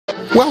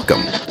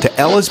Welcome to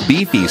Ellis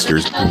B.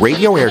 Feaster's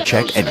Radio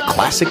Aircheck and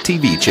Classic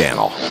TV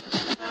channel.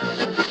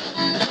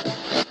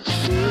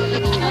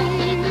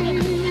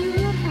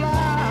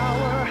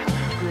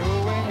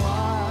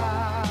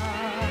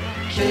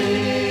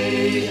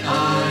 KIIS,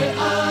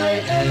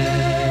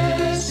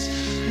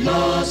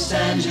 Los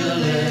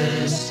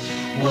Angeles,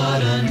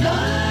 what a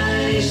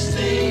nice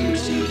thing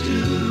to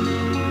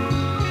do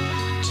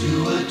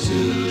to a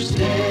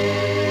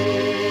Tuesday.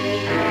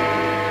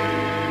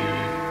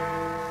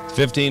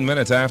 15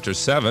 minutes after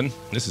 7.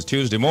 This is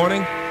Tuesday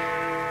morning,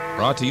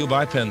 brought to you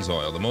by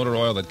Pennzoil, the motor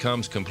oil that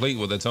comes complete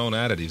with its own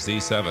additives,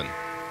 Z7.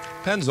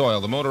 Pennzoil,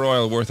 the motor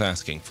oil worth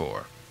asking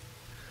for.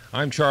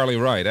 I'm Charlie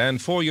Wright,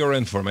 and for your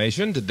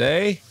information,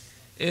 today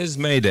is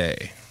May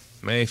Day,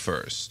 May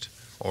 1st,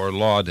 or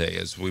Law Day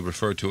as we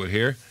refer to it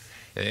here.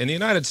 In the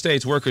United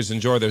States, workers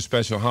enjoy their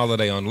special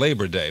holiday on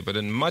Labor Day, but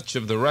in much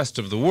of the rest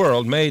of the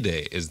world, May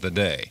Day is the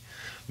day.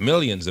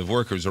 Millions of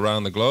workers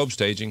around the globe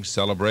staging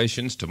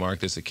celebrations to mark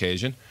this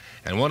occasion,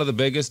 and one of the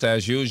biggest,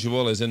 as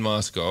usual, is in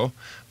Moscow.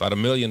 About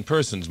 1 million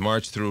persons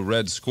marched through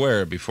Red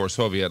Square before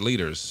Soviet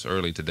leaders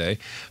early today.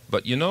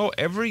 But you know,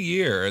 every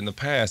year in the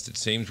past, it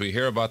seems, we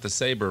hear about the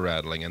saber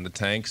rattling and the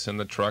tanks and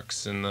the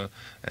trucks and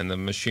the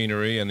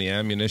machinery and the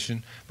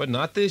ammunition, but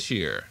not this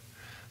year.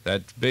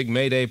 That big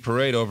May Day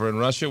parade over in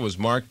Russia was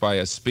marked by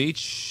a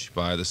speech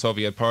by the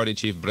Soviet Party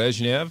chief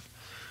Brezhnev,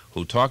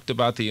 who talked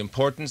about the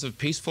importance of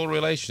peaceful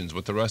relations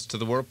with the rest of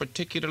the world,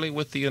 particularly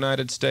with the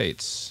United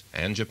States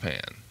and Japan.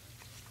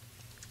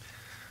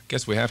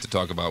 Guess we have to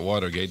talk about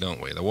Watergate,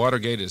 don't we? The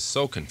Watergate is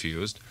so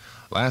confused.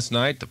 Last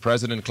night, the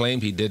president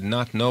claimed he did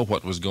not know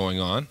what was going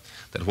on,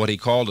 that what he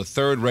called a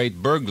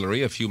third-rate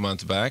burglary a few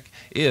months back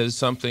is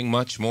something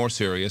much more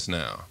serious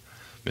now.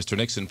 Mr.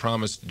 Nixon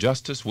promised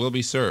justice will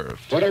be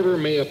served. Whatever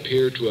may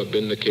appear to have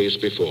been the case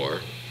before,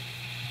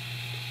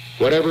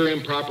 whatever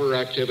improper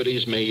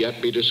activities may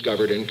yet be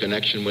discovered in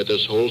connection with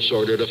this whole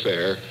sordid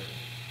affair,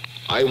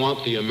 I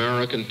want the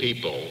American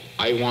people,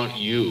 I want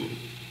you,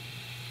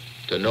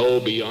 to know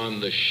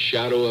beyond the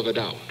shadow of a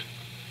doubt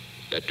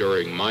that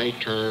during my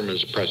term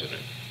as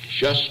president,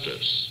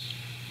 justice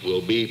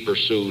will be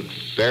pursued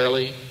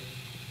fairly,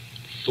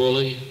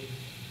 fully,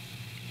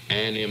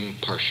 and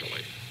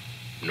impartially,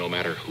 no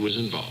matter who is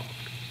involved.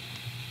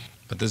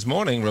 But this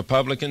morning,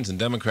 Republicans and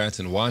Democrats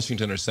in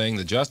Washington are saying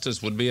the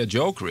justice would be a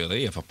joke,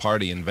 really, if a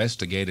party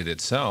investigated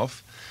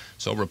itself.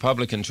 So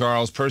Republican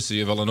Charles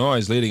Percy of Illinois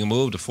is leading a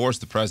move to force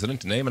the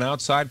president to name an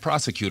outside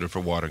prosecutor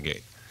for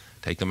Watergate,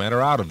 take the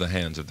matter out of the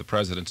hands of the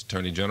president's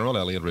Attorney General,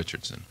 Elliot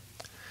Richardson.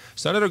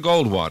 Senator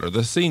Goldwater,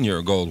 the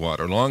senior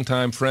Goldwater,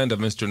 longtime friend of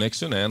Mr.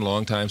 Nixon and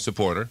longtime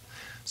supporter,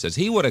 says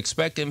he would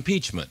expect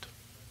impeachment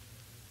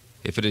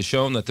if it is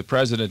shown that the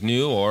president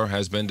knew or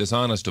has been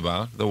dishonest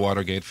about the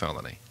Watergate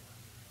felony.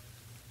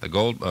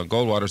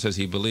 Goldwater says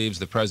he believes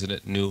the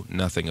president knew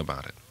nothing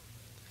about it.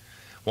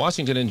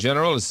 Washington in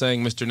general is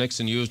saying Mr.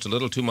 Nixon used a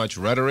little too much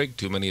rhetoric,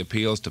 too many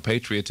appeals to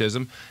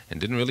patriotism, and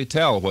didn't really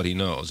tell what he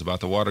knows about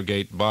the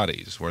Watergate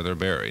bodies, where they're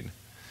buried.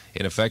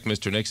 In effect,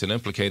 Mr. Nixon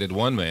implicated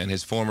one man,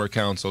 his former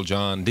counsel,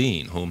 John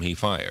Dean, whom he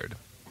fired.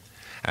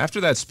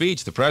 After that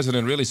speech, the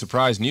president really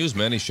surprised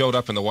newsmen. He showed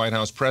up in the White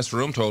House press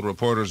room, told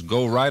reporters,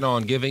 "Go right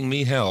on giving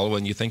me hell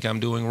when you think I'm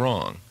doing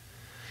wrong."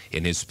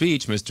 In his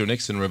speech, Mr.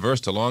 Nixon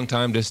reversed a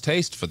long-time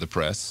distaste for the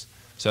press,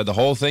 said the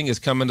whole thing has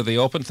come into the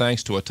open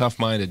thanks to a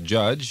tough-minded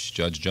judge,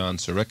 Judge John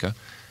Sirica,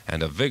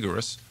 and a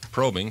vigorous,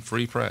 probing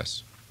free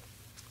press.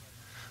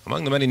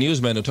 Among the many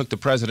newsmen who took the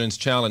president's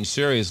challenge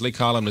seriously,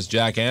 columnist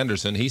Jack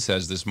Anderson, he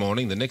says this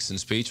morning the Nixon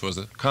speech was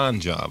a con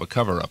job, a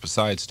cover-up, a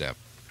sidestep.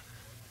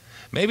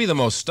 Maybe the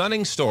most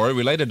stunning story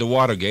related to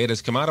Watergate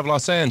has come out of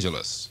Los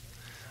Angeles.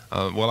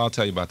 Well, I'll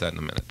tell you about that in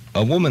a minute.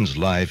 A woman's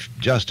life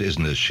just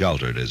isn't as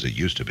sheltered as it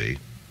used to be.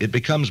 It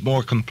becomes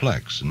more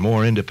complex and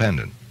more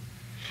independent.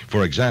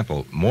 For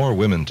example, more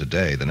women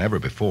today than ever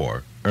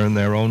before earn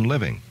their own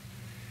living,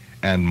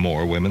 and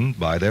more women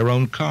buy their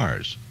own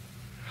cars.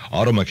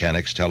 Auto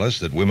mechanics tell us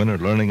that women are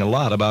learning a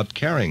lot about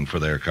caring for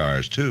their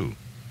cars, too.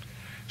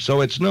 So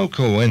it's no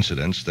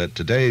coincidence that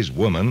today's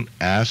woman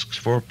asks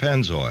for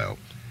Pennzoil.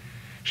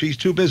 She's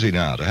too busy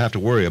now to have to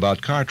worry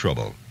about car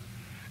trouble,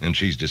 and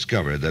she's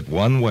discovered that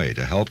one way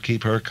to help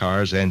keep her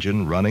car's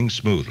engine running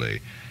smoothly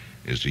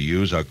is to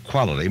use a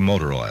quality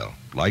motor oil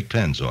like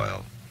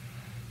Pennzoil.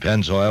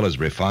 Pennzoil is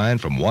refined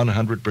from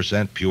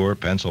 100% pure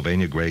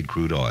Pennsylvania-grade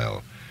crude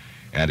oil,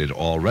 and it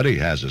already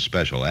has a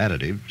special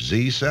additive,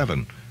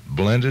 Z7,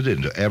 blended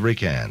into every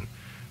can,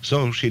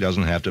 so she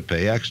doesn't have to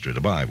pay extra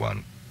to buy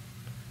one.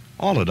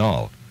 All in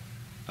all,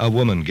 a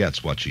woman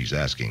gets what she's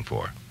asking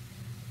for.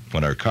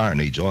 When her car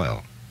needs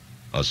oil,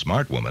 a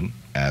smart woman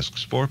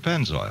asks for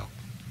Pennzoil.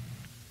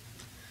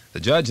 The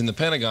judge in the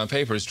Pentagon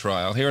Papers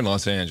trial here in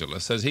Los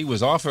Angeles says he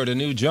was offered a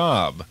new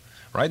job.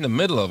 Right in the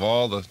middle of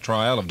all the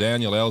trial of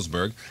Daniel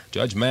Ellsberg,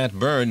 Judge Matt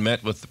Byrne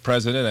met with the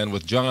president and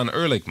with John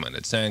Ehrlichman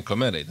at San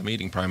Clemente, the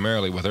meeting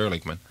primarily with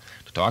Ehrlichman,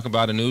 to talk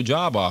about a new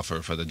job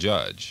offer for the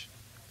judge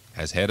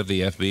as head of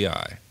the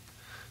FBI.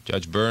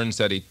 Judge Burns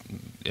said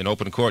in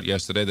open court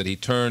yesterday that he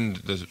turned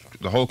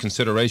the whole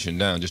consideration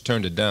down, just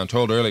turned it down,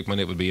 told Ehrlichman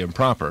it would be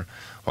improper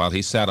while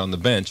he sat on the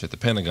bench at the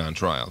Pentagon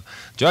trial.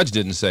 Judge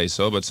didn't say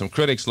so, but some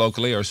critics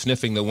locally are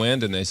sniffing the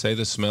wind, and they say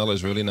the smell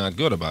is really not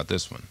good about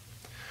this one.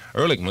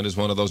 Ehrlichman is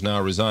one of those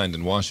now resigned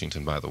in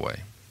Washington, by the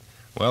way.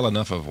 Well,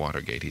 enough of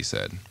Watergate, he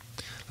said.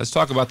 Let's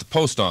talk about the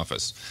post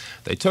office.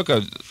 They took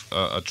a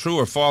true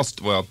or false,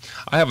 well,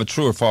 I have a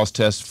true or false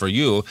test for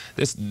you.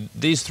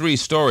 These three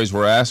stories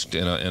were asked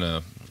in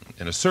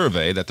a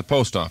survey that the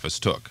post office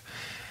took.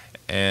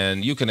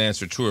 And you can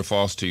answer true or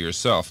false to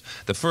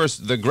yourself. The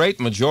first, the great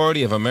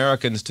majority of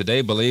Americans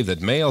today believe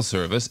that mail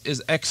service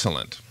is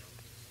excellent.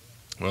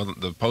 Well,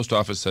 the post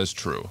office says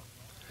true.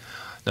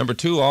 Number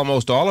two,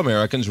 almost all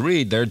Americans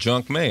read their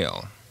junk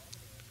mail.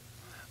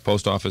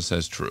 Post office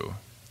says true.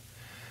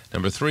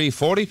 Number three,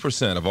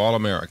 40% of all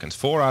Americans,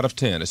 4 out of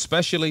 10,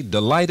 especially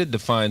delighted to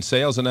find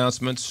sales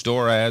announcements,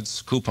 store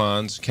ads,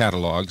 coupons,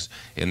 catalogs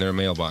in their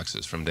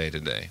mailboxes from day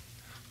to day.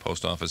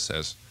 Post office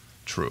says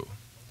true.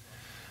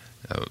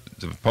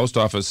 The post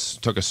office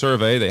took a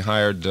survey. They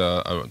hired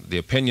the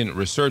Opinion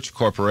Research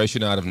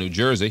Corporation out of New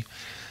Jersey.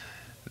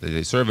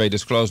 The survey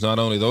disclosed not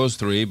only those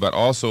three, but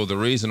also the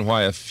reason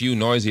why a few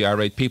noisy,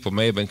 irate people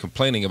may have been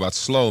complaining about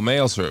slow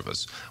mail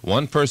service.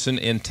 1 person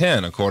in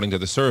 10, according to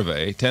the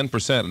survey,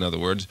 10% in other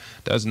words,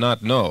 does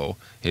not know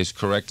his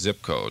correct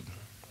zip code.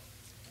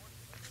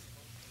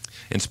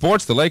 In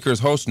sports, the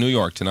Lakers host New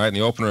York tonight in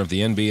the opener of the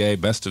NBA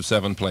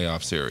Best-of-7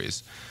 playoff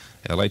series.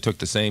 L.A. took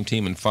the same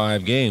team in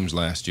 5 games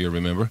last year,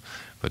 remember,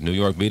 but New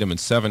York beat them in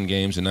 7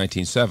 games in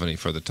 1970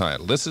 for the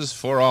title. This is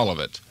for all of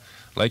it.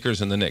 Lakers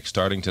and the Knicks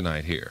starting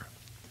tonight here.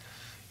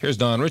 Here's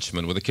Don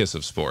Richmond with a kiss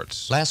of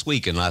sports. Last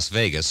week in Las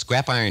Vegas,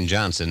 Scrap Iron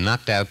Johnson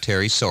knocked out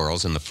Terry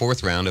Sorrells in the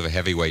 4th round of a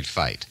heavyweight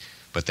fight.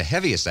 But the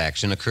heaviest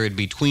action occurred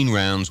between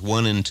rounds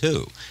 1 and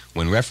 2,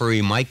 when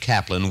referee Mike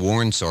Kaplan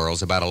warned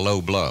Sorrells about a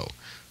low blow.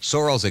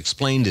 Sorrells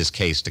explained his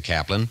case to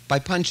Kaplan by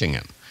punching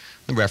him.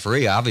 The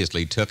referee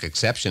obviously took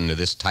exception to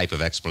this type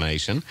of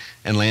explanation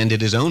and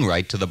landed his own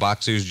right to the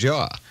boxer's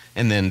jaw,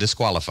 and then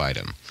disqualified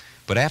him.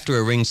 But after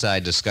a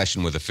ringside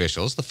discussion with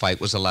officials, the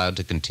fight was allowed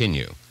to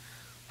continue.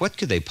 What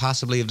could they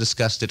possibly have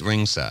discussed at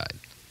ringside?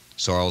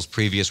 Sorrells'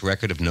 previous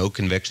record of no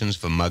convictions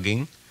for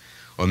mugging?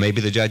 Or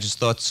maybe the judges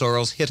thought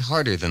Sorrells hit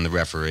harder than the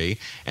referee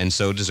and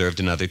so deserved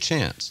another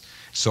chance.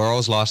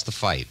 Sorrells lost the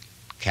fight.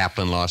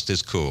 Kaplan lost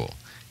his cool.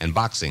 And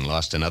boxing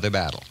lost another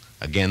battle,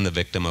 again the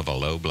victim of a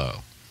low blow.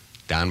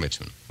 Don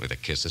Richmond with a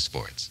kiss of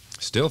sports.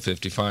 Still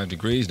 55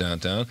 degrees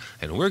downtown,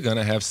 and we're going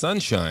to have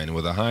sunshine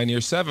with a high near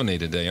 70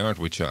 today, aren't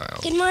we,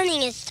 child? Good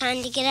morning. It's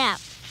time to get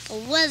out.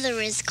 The weather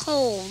is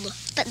cold,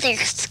 but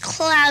there's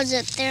clouds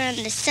up there and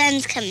the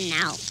sun's coming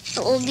out. It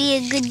will be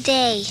a good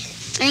day.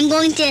 I'm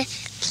going to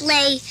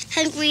play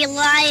Hungry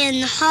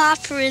Lion,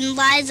 Hopper, and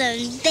Liza,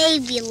 and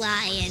Baby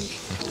Lion.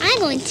 I'm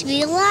going to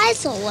be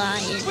Liza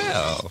Lion.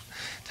 Well,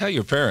 tell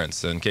your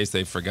parents, in case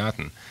they've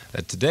forgotten,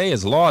 that today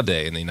is Law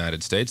Day in the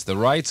United States. The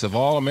rights of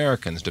all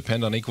Americans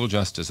depend on equal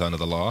justice under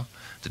the law.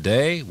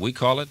 Today, we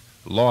call it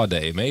Law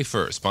Day, May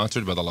 1st,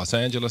 sponsored by the Los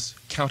Angeles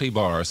County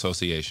Bar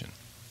Association.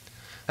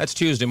 That's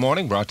Tuesday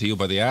morning, brought to you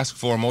by the Ask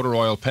For Motor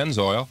Oil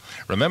Pennzoil.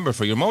 Remember,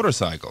 for your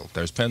motorcycle,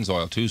 there's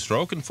Pennzoil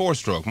 2-stroke and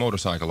 4-stroke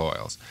motorcycle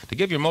oils to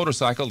give your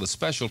motorcycle the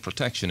special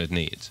protection it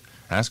needs.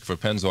 Ask for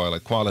Pennzoil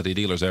at quality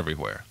dealers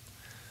everywhere.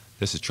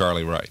 This is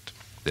Charlie Wright.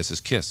 This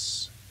is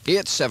KIIS.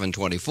 It's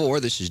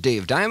 7:24. This is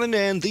Dave Diamond,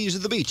 and these are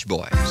the Beach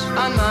Boys.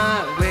 On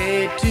my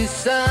way to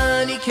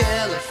sunny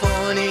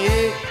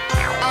California,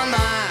 on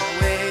my